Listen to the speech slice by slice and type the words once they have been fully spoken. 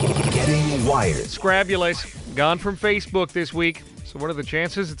Wired. Scrabulous, gone from Facebook this week. So what are the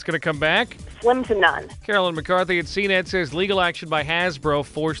chances it's going to come back? Slim to none. Carolyn McCarthy at CNET says legal action by Hasbro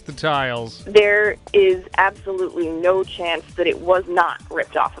forced the tiles. There is absolutely no chance that it was not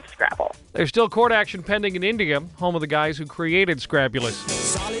ripped off of Scrabble. There's still court action pending in India, home of the guys who created Scrabulous.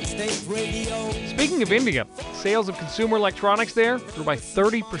 Speaking of India, sales of consumer electronics there grew by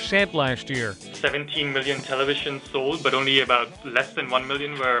 30% last year. 17 million televisions sold, but only about less than 1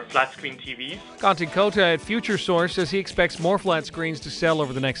 million were flat-screen TVs. Kanti Kota at FutureSource says he expects more flat screens to sell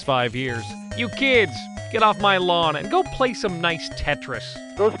over the next 5 years. You kids, get off my lawn and go play some nice Tetris.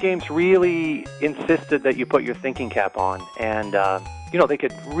 Those games really insisted that you put your thinking cap on, and, they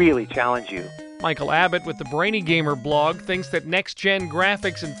could really challenge you. Michael Abbott with the Brainy Gamer blog thinks that next-gen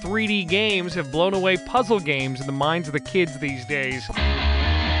graphics and 3D games have blown away puzzle games in the minds of the kids these days.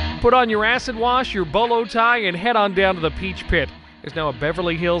 Put on your acid wash, your bolo tie, and head on down to the Peach Pit. There's now a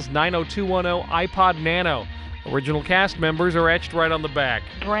Beverly Hills 90210 iPod Nano. Original cast members are etched right on the back.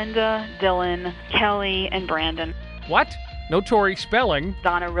 Brenda, Dylan, Kelly, and Brandon. What? No Tori Spelling.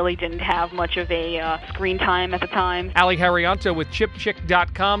 Donna really didn't have much of a screen time at the time. Ali Harrianto with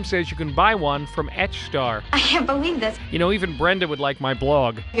ChipChick.com says you can buy one from EtchStar. I can't believe this. Even Brenda would like my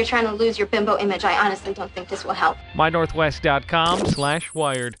blog. You're trying to lose your bimbo image. I honestly don't think this will help.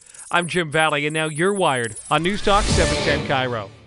 MyNorthwest.com/wired. I'm Jim Valley, and now you're wired on News Talk 710 Cairo.